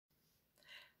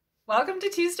Welcome to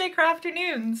Tuesday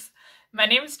Crafternoons. My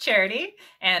name is Charity,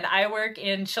 and I work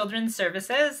in children's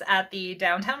services at the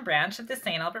downtown branch of the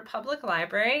St. Albert Public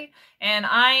Library, and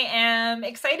I am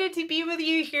excited to be with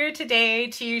you here today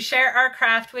to share our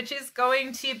craft, which is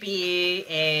going to be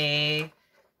a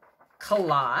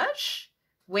collage,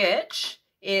 which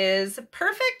is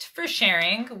perfect for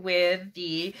sharing with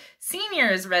the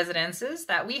seniors residences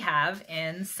that we have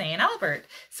in St. Albert.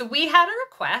 So we had a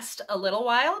request a little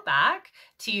while back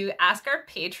to ask our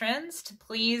patrons to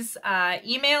please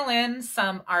email in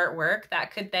some artwork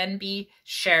that could then be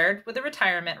shared with the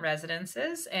retirement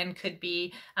residences and could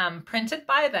be printed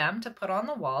by them to put on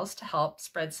the walls to help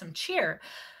spread some cheer.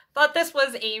 Thought this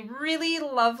was a really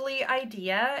lovely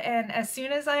idea, and as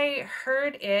soon as I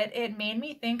heard it, it made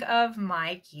me think of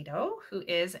my Guido, who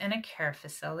is in a care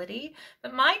facility,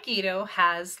 but my Guido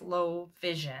has low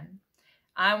vision.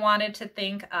 I wanted to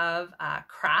think of a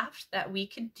craft that we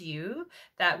could do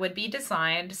that would be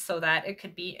designed so that it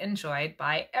could be enjoyed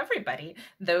by everybody,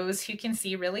 those who can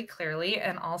see really clearly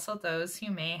and also those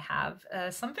who may have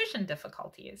some vision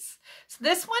difficulties. So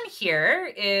this one here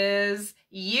is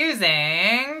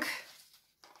using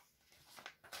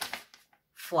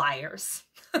flyers.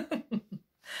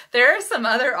 There are some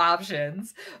other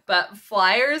options, but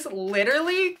flyers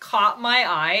literally caught my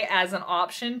eye as an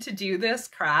option to do this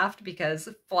craft because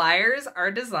flyers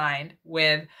are designed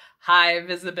with high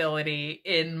visibility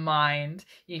in mind.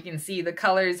 You can see the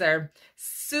colors are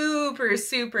super,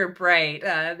 super bright,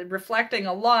 reflecting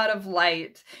a lot of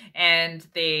light, and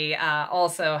they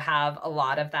also have a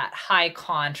lot of that high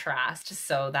contrast,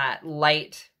 so that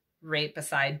light right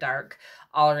beside dark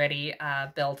already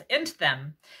built into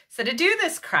them. So to do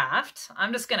this craft,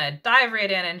 I'm just gonna dive right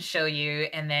in and show you,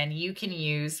 and then you can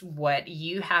use what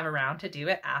you have around to do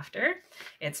it after.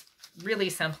 It's really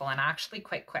simple and actually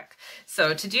quite quick.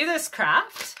 So to do this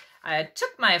craft, I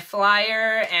took my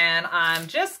flyer and I'm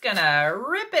just gonna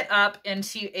rip it up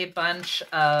into a bunch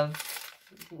of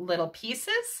little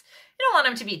pieces. You don't want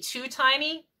them to be too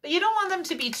tiny, but you don't want them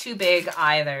to be too big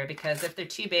either, because if they're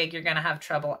too big, you're going to have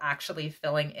trouble actually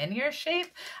filling in your shape.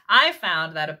 I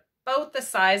found that about the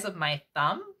size of my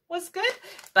thumb was good,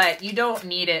 but you don't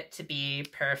need it to be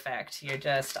perfect.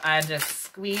 I'm just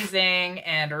squeezing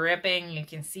and ripping. You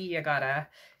can see you got a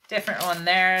different one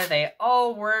there. They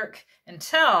all work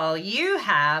until you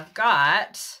have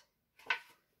got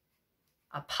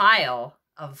a pile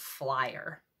of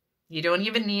flyer. You don't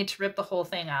even need to rip the whole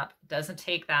thing up. It doesn't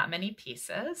take that many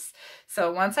pieces.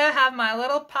 So once I have my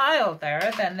little pile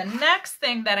there, then the next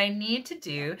thing that I need to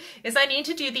do is I need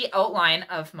to do the outline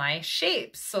of my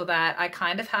shapes so that I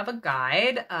kind of have a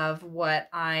guide of what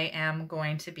I am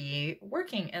going to be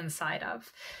working inside of.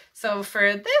 So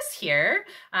for this here,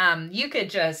 you could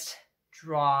just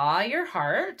draw your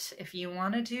heart if you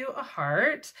want to do a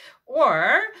heart,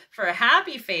 or for a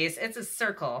happy face, it's a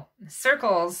circle.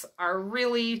 Circles are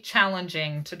really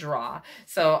challenging to draw.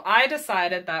 So I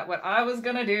decided that what I was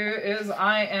going to do is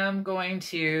I am going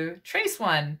to trace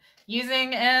one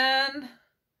using an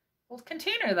old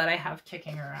container that I have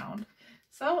kicking around.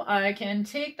 So I can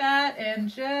take that and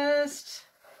just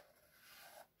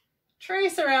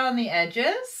trace around the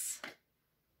edges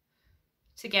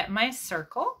to get my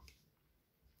circle.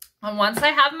 And once I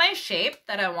have my shape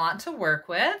that I want to work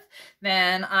with,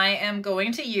 then I am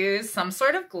going to use some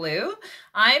sort of glue.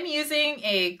 I'm using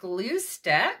a glue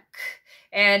stick,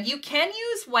 and you can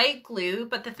use white glue,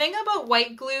 but the thing about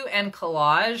white glue and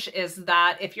collage is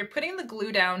that if you're putting the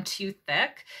glue down too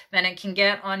thick, then it can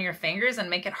get on your fingers and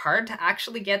make it hard to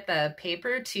actually get the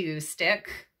paper to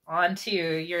stick onto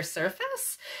your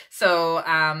surface. So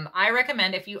I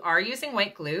recommend, if you are using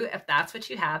white glue, if that's what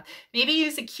you have, maybe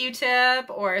use a Q-tip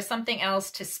or something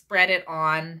else to spread it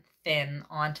on thin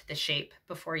onto the shape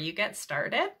before you get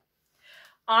started.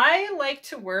 I like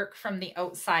to work from the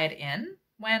outside in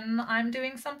when I'm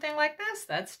doing something like this.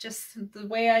 That's just the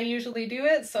way I usually do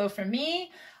it. So for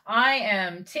me, I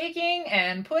am taking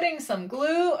and putting some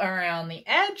glue around the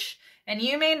edge. And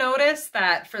you may notice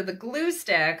that for the glue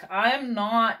stick, I'm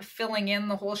not filling in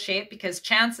the whole shape because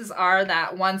chances are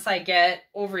that once I get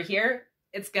over here,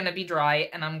 it's going to be dry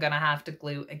and I'm going to have to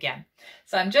glue again.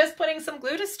 So I'm just putting some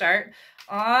glue to start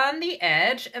on the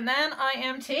edge, and then I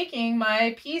am taking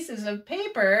my pieces of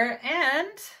paper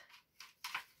and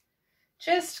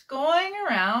just going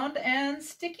around and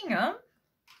sticking them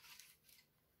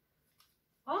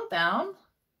all down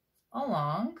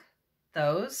along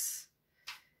those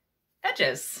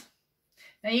edges.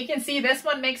 Now you can see this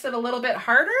one makes it a little bit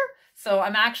harder, so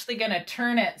I'm actually going to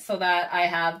turn it so that I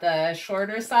have the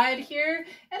shorter side here,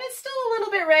 and it's still a little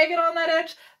bit ragged on that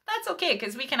edge. That's okay,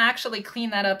 because we can actually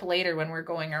clean that up later when we're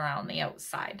going around the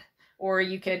outside. or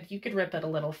you could rip it a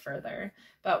little further.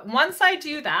 But once I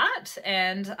do that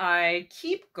and I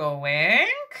keep going,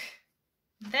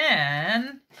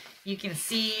 then you can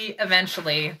see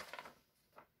eventually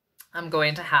I'm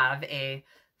going to have a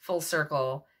full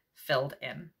circle filled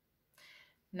in.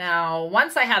 Now,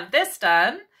 once I have this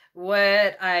done,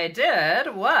 what I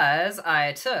did was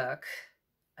I took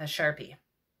a Sharpie.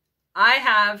 I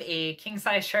have a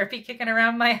king-size Sharpie kicking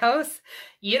around my house.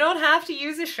 You don't have to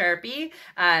use a Sharpie.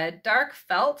 Dark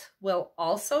felt will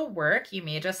also work. You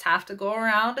may just have to go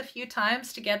around a few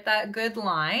times to get that good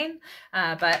line.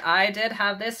 But I did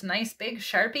have this nice big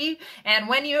Sharpie. And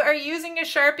when you are using a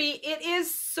Sharpie, it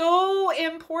is so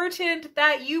important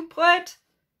that you put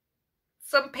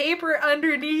some paper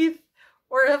underneath,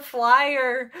 or a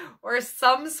flyer, or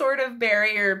some sort of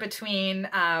barrier between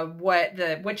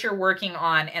what you're working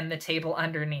on and the table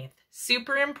underneath.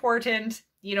 Super important.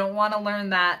 You don't want to learn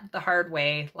that the hard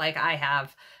way, like I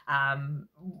have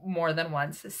more than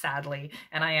once, sadly.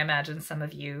 And I imagine some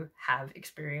of you have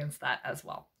experienced that as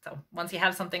well. So once you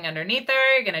have something underneath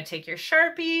there, you're going to take your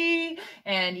Sharpie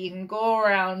and you can go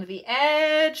around the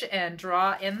edge and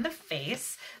draw in the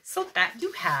face so that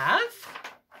you have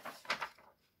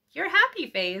your happy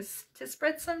face to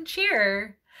spread some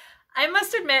cheer. I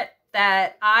must admit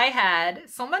that I had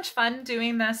so much fun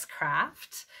doing this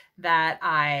craft that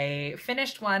I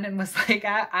finished one and was like,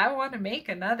 I want to make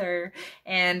another.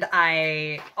 And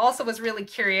I also was really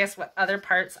curious what other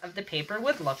parts of the paper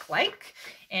would look like.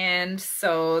 And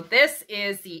so this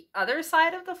is the other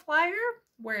side of the flyer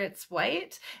where it's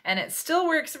white, and it still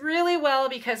works really well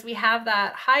because we have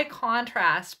that high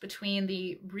contrast between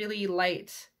the really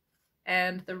light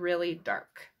and the really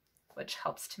dark, which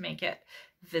helps to make it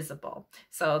visible.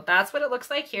 So that's what it looks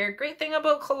like here. Great thing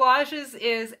about collages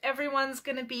is everyone's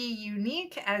going to be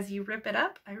unique as you rip it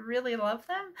up. I really love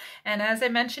them. And as I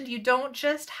mentioned, you don't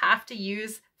just have to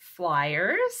use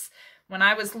flyers. When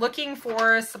I was looking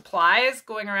for supplies,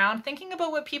 going around thinking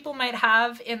about what people might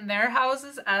have in their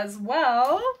houses as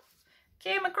well,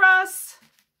 came across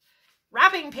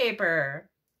wrapping paper,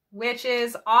 which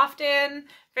is often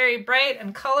very bright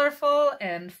and colorful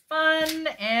and fun.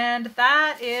 And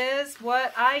that is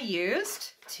what I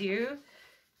used to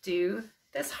do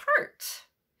this heart.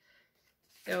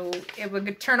 So it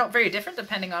would turn out very different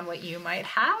depending on what you might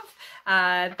have.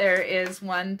 There is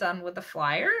one done with a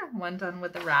flyer, one done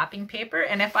with the wrapping paper.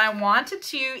 And if I wanted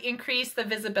to increase the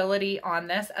visibility on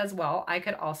this as well, I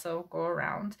could also go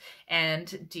around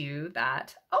and do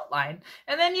that outline.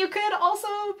 And then you could also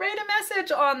write a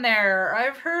message on there.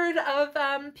 I've heard of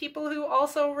people who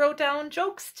also wrote down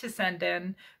jokes to send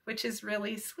in, which is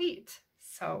really sweet.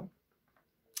 So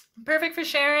perfect for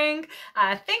sharing.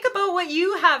 Think about what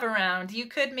you have around. You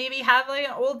could maybe have like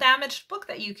an old damaged book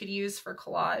that you could use for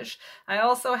collage. I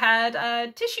also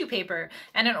had tissue paper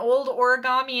and an old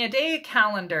origami a day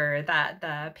calendar that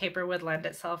the paper would lend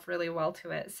itself really well to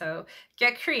it. So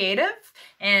get creative.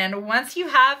 And once you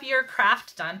have your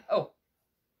craft done, oh,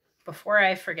 before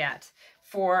I forget,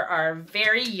 for our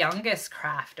very youngest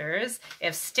crafters,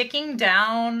 if sticking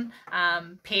down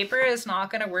paper is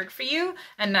not going to work for you,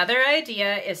 another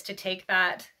idea is to take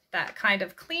that kind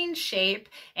of clean shape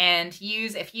and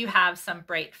use, if you have some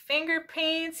bright finger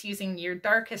paints, using your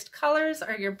darkest colors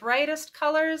or your brightest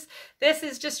colors. This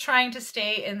is just trying to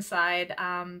stay inside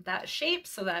that shape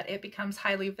so that it becomes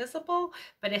highly visible.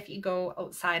 But if you go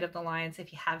outside of the lines,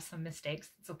 if you have some mistakes,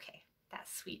 it's okay.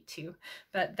 That's sweet too.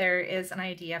 But there is an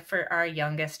idea for our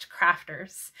youngest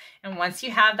crafters. And once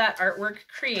you have that artwork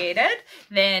created,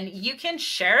 then you can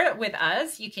share it with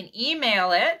us. You can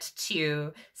email it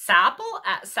to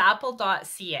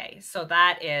sapl@sapl.ca. So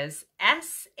that is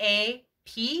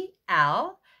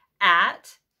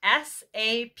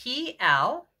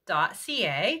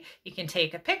SAPL@SAPL.ca. You can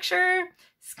take a picture,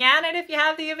 scan it if you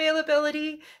have the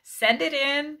availability, send it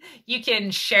in. You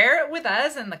can share it with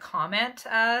us in the comment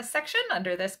section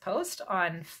under this post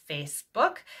on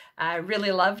Facebook. I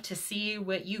really love to see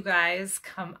what you guys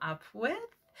come up with.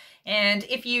 And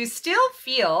if you still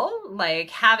feel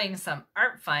like having some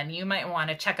art fun, you might want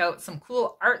to check out some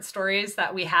cool art stories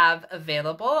that we have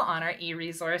available on our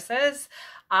e-resources.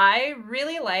 I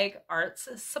really like Arts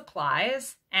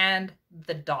Supplies and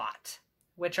The Dot,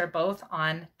 which are both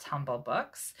on Tumble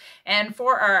Books. And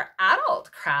for our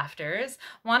adult crafters,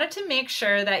 wanted to make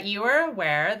sure that you are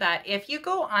aware that if you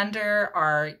go under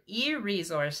our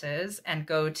e-resources and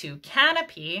go to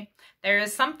Canopy, there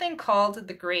is something called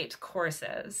the Great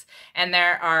Courses. And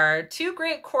there are 2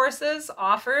 great courses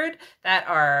offered that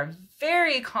are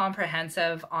very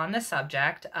comprehensive on the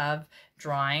subject of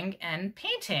drawing and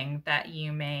painting that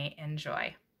you may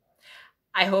enjoy.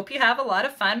 I hope you have a lot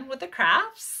of fun with the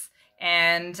crafts.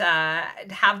 and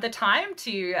have the time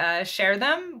to share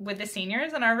them with the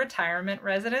seniors in our retirement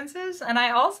residences. And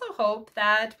I also hope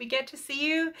that we get to see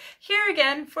you here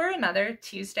again for another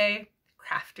Tuesday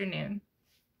Crafternoon.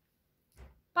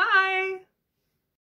 Bye!